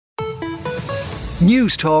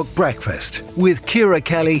News Talk Breakfast with Ciara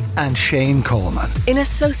Kelly and Shane Coleman. In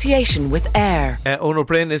association with AIR. Eoin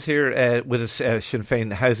O'Brien is here with us, Sinn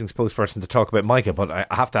Féin housing spokesperson, to talk about Micah. But I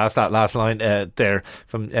have to ask that last line there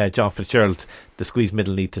from John Fitzgerald, the squeeze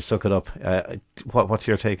middle need to suck it up. What's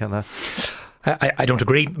your take on that? I don't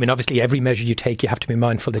agree. I mean, obviously, every measure you take, you have to be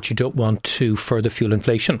mindful that you don't want to further fuel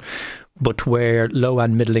inflation. But where low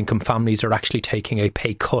and middle income families are actually taking a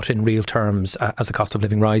pay cut in real terms as the cost of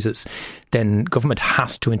living rises, then government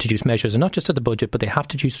has to introduce measures, and not just at the budget, but they have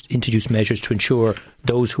to introduce measures to ensure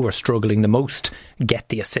those who are struggling the most get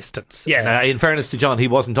the assistance. Yeah, in fairness to John, he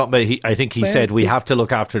wasn't talking about, I think he said we have to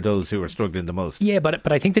look after those who are struggling the most. Yeah,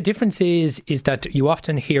 but I think the difference is that you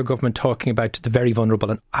often hear government talking about the very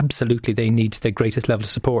vulnerable, and absolutely they need the greatest level of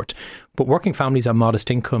support. But working families on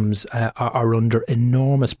modest incomes are under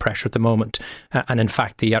enormous pressure at the moment. And in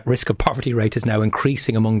fact, the at-risk of poverty rate is now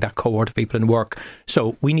increasing among that cohort of people in work.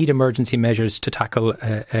 So we need emergency measures to tackle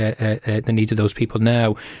the needs of those people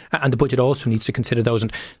now. And the budget also needs to consider those.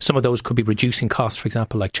 And some of those could be reducing costs, for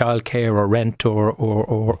example, like childcare or rent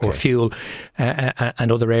or fuel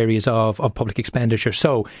and other areas of public expenditure.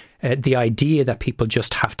 So the idea that people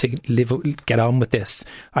just have to get on with this,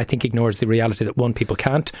 I think ignores the reality that, one, people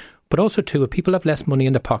can't. But also, two, if people have less money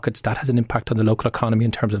in their pockets, that has an impact on the local economy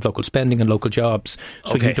in terms of local spending and local jobs.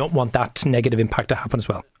 So you don't want that negative impact to happen as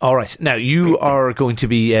well. All right. Now, you are going to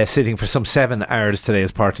be sitting for some 7 hours today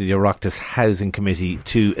as part of the Oireachtas Housing Committee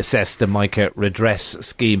to assess the Micah redress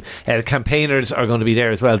scheme. The campaigners are going to be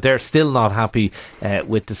there as well. They're still not happy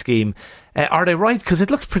with the scheme. Are they right? Because it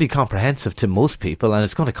looks pretty comprehensive to most people, and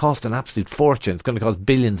it's going to cost an absolute fortune. It's going to cost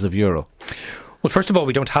billions of euro. Well, first of all,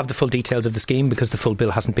 we don't have the full details of the scheme because the full bill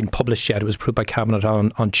hasn't been published yet. It was approved by Cabinet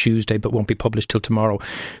on Tuesday, but won't be published till tomorrow.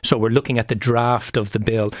 So we're looking at the draft of the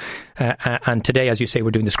bill. And today, as you say, we're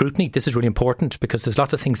doing the scrutiny. This is really important because there's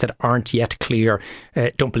lots of things that aren't yet clear.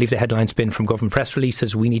 Don't believe the headline spin from government press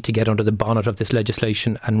releases. We need to get under the bonnet of this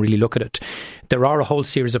legislation and really look at it. There are a whole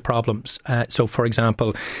series of problems. So, for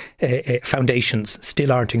example, foundations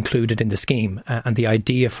still aren't included in the scheme. And the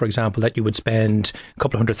idea, for example, that you would spend a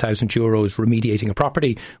couple of €100,000 remediating a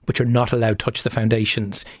property, but you're not allowed to touch the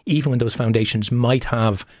foundations, even when those foundations might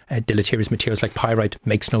have deleterious materials like pyrite,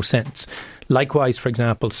 makes no sense. Likewise, for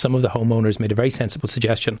example, some of the homeowners made a very sensible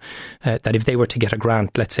suggestion that if they were to get a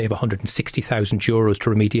grant, let's say of €160,000 to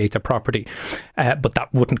remediate their property, but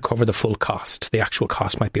that wouldn't cover the full cost. The actual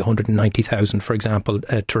cost might be €190,000, for example,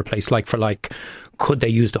 to replace like for like. Could they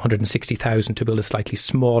use the €160,000 to build a slightly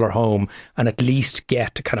smaller home and at least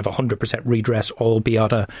get kind of 100% redress,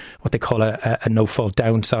 albeit what they call a no-fault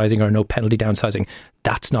downsizing or no penalty downsizing?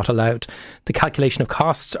 That's not allowed. The calculation of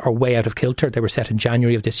costs are way out of kilter. They were set in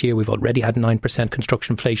January of this year. We've already had 9%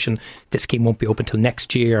 construction inflation. This scheme won't be open till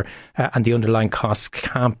next year, and the underlying costs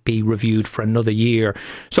can't be reviewed for another year.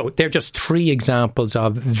 So they're just 3 examples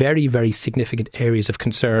of very, very significant areas of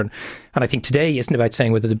concern. And I think today isn't about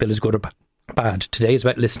saying whether the bill is good or bad. Today is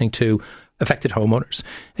about listening to affected homeowners.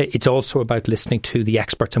 It's also about listening to the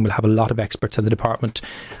experts, and we'll have a lot of experts in the department.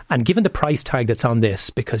 And given the price tag that's on this,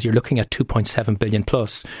 because you're looking at 2.7 billion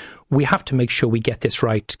plus, we have to make sure we get this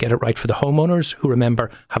right, get it right for the homeowners who, remember,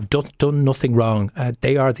 have done nothing wrong.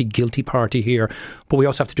 They are the guilty party here, but we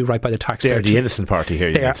also have to do right by the taxpayer. They're the innocent party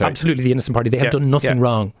here. They are absolutely the innocent party. They have done nothing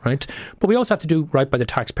wrong, right? But we also have to do right by the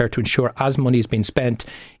taxpayer to ensure as money is being spent,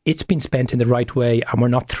 it's been spent in the right way, and we're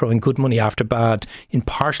not throwing good money after bad in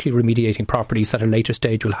partially remediating properties that at a later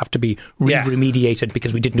stage will have to be remediated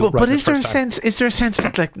because we didn't do it right. But is there a sense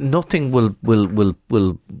that like nothing will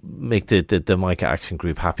make the Micah Action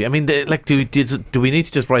Group happy? I mean, do we need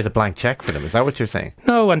to just write a blank cheque for them? Is that what you're saying?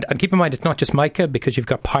 No, and keep in mind it's not just Micah, because you've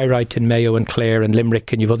got pyrite in Mayo and Clare and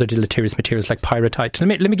Limerick, and you've other deleterious materials like pyrrhotite.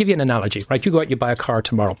 Let me give you an analogy, right? You go out and you buy a car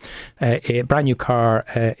tomorrow, a brand new car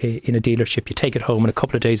in a dealership. You take it home, and a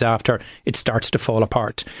couple of days after it starts to fall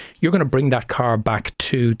apart. You're going to bring that car back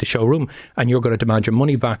to the showroom and you're going to demand your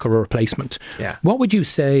money back or a replacement. Yeah. What would you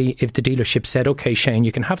say if the dealership said, OK, Shane,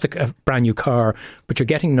 you can have the brand new car, but you're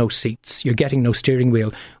getting no seats, you're getting no steering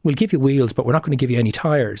wheel. We'll give you wheels, but we're not going to give you any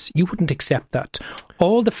tyres. You wouldn't accept that.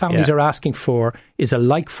 All the families are asking for is a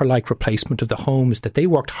like-for-like replacement of the homes that they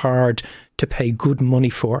worked hard to pay good money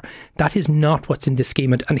for. That is not what's in this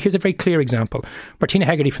scheme. And here's a very clear example. Martina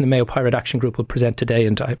Hegarty from the Mayo Pirate Action Group will present today,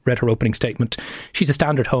 and I read her opening statement. She's a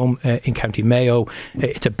standard home in County Mayo.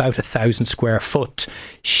 It's about 1,000 square foot.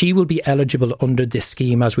 She will be eligible under this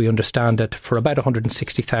scheme, as we understand it, for about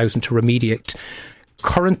 160,000 to remediate.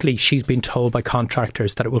 Currently, she's been told by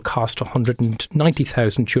contractors that it will cost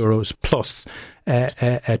 €190,000 plus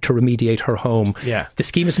to remediate her home. Yeah. The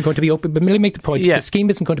scheme isn't going to be open, but let me make the point. The scheme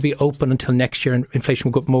isn't going to be open until next year, and inflation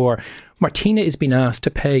will go up more. Martina is being asked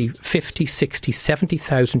to pay 50, 60,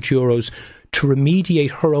 70,000 euros to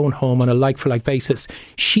remediate her own home on a like-for-like basis.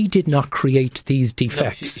 She did not create these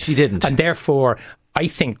defects. No, she didn't. And therefore, I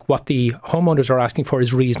think what the homeowners are asking for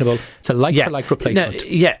is reasonable. It's a like-for-like replacement.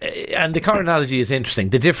 And the car analogy is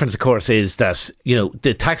interesting. The difference, of course, is that,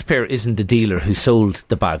 the taxpayer isn't the dealer who sold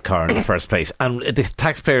the bad car in the first place. And the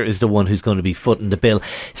taxpayer is the one who's going to be footing the bill.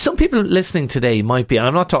 Some people listening today might be, and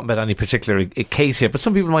I'm not talking about any particular case here, but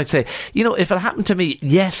some people might say, if it happened to me,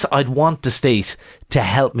 yes, I'd want the state to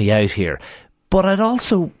help me out here. But I'd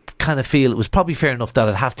also kind of feel it was probably fair enough that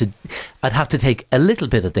I'd have to take a little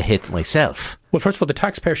bit of the hit myself. Well, first of all, the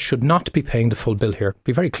taxpayer should not be paying the full bill here.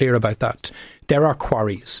 Be very clear about that. There are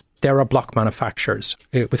quarries. There are block manufacturers.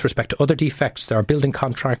 With respect to other defects, there are building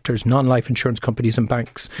contractors, non-life insurance companies and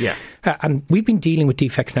banks. Yeah. And we've been dealing with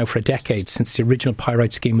defects now for a decade, since the original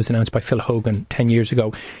Pyrite scheme was announced by Phil Hogan 10 years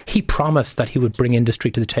ago. He promised that he would bring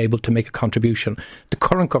industry to the table to make a contribution. The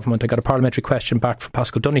current government, I got a parliamentary question back from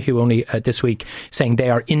Pascal Donoghue only this week, saying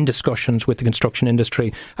they are in discussions with the construction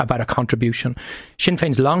industry about a contribution. Sinn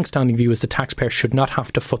Féin's long-standing view is the taxpayer should not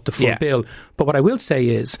have to foot the full bill. But what I will say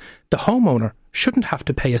is the homeowner shouldn't have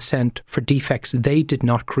to pay a cent for defects they did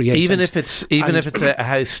not create. Even if it's a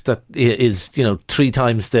house that is 3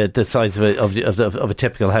 times the size of a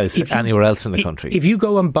typical house anywhere else in the country. If you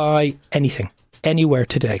go and buy anything anywhere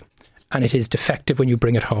today, and it is defective when you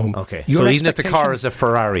bring it home. Okay. So even if the car is a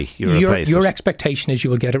Ferrari, your expectation is you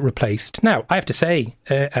will get it replaced. Now, I have to say,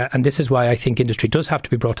 and this is why I think industry does have to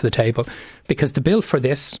be brought to the table, because the bill for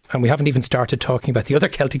this, and we haven't even started talking about the other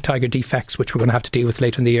Celtic Tiger defects, which we're going to have to deal with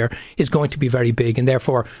later in the year, is going to be very big, and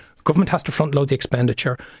therefore government has to front load the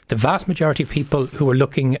expenditure. The vast majority of people who are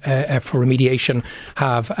looking for remediation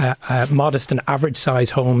have modest and average size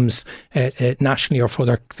homes nationally or for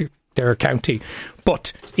their county,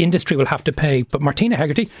 but industry will have to pay. But Martina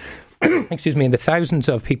Hegarty, excuse me, and the thousands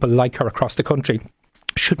of people like her across the country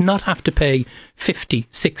should not have to pay 50,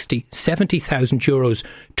 60, 70,000 euros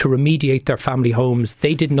to remediate their family homes.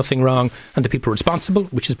 They did nothing wrong, and the people responsible,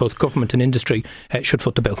 which is both government and industry, should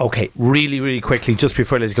foot the bill. Okay, really, really quickly, just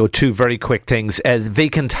before I let you go, 2 very quick things.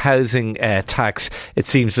 Vacant housing tax, it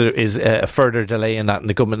seems there is a further delay in that, and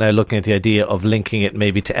the government now looking at the idea of linking it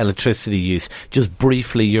maybe to electricity use. Just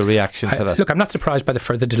briefly, your reaction to that. Look, I'm not surprised by the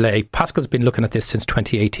further delay. Pascal's been looking at this since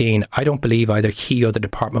 2018. I don't believe either he or the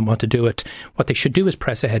department want to do it. What they should do is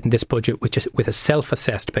press ahead in this budget with a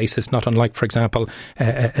self-assessed basis, not unlike, for example,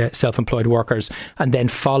 self-employed workers, and then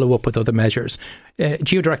follow up with other measures.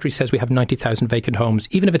 Geodirectory says we have 90,000 vacant homes.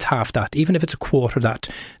 Even if it's half that, even if it's a quarter of that,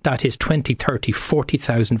 that is 20, 30,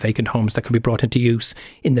 40,000 vacant homes that can be brought into use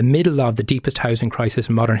in the middle of the deepest housing crisis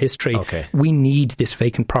in modern history. Okay. We need this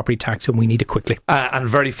vacant property tax, and we need it quickly. And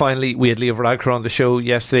very finally, we had Leo Varadkar on the show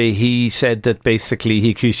yesterday. He said that basically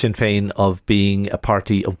he accused Sinn Féin of being a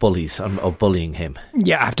party of bullies, of bullying him.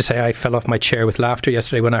 Yeah, I have to say I fell off my chair with laughter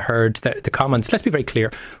yesterday when I heard the comments. Let's be very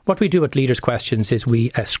clear. What we do at Leaders' Questions is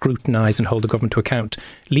we scrutinise and hold the government to account.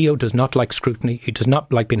 Leo does not like scrutiny. He does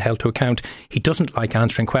not like being held to account. He doesn't like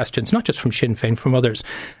answering questions, not just from Sinn Féin, from others.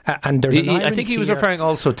 And there's I think he was referring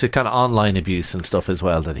also to kind of online abuse and stuff as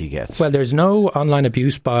well that he gets. Well, there's no online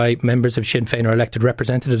abuse by members of Sinn Féin or elected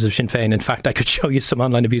representatives of Sinn Féin. In fact, I could show you some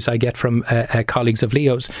online abuse I get from colleagues of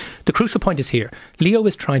Leo's. The crucial point is here. Leo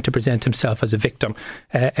is trying to present himself as a victim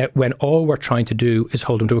when all we're trying to do is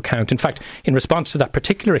hold him to account. In fact, in response to that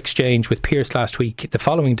particular exchange with Pearse last week, the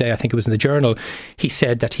following day, I think it was in the Journal, he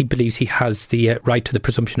said that he believes he has the right to the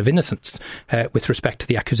presumption of innocence with respect to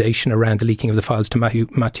the accusation around the leaking of the files to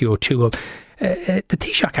Matthew O'Toole. The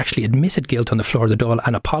Taoiseach actually admitted guilt on the floor of the Dáil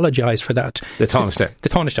and apologised for that. The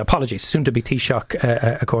Taoiseach, apologies, soon to be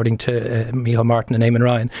Taoiseach, according to Micheál Martin and Eamon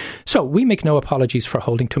Ryan. So we make no apologies for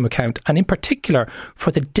holding to him account, and in particular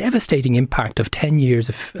for the devastating impact of 10 years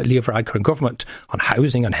of Leo Varadkar in government on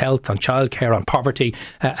housing, on health, on childcare, on poverty,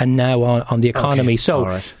 and now on the economy. Okay, so,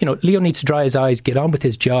 right. Leo needs to dry his eyes, get on with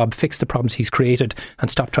his job, fix the problems he's created,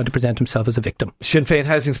 and stop trying to present himself as a victim. Sinn Féin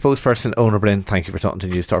housing spokesperson Eoin Ó Broin, thank you for talking to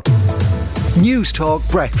News Talk. News Talk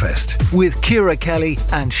Breakfast with Ciara Kelly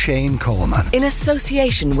and Shane Coleman. In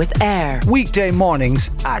association with AIR. Weekday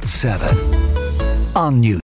mornings at 7 on News.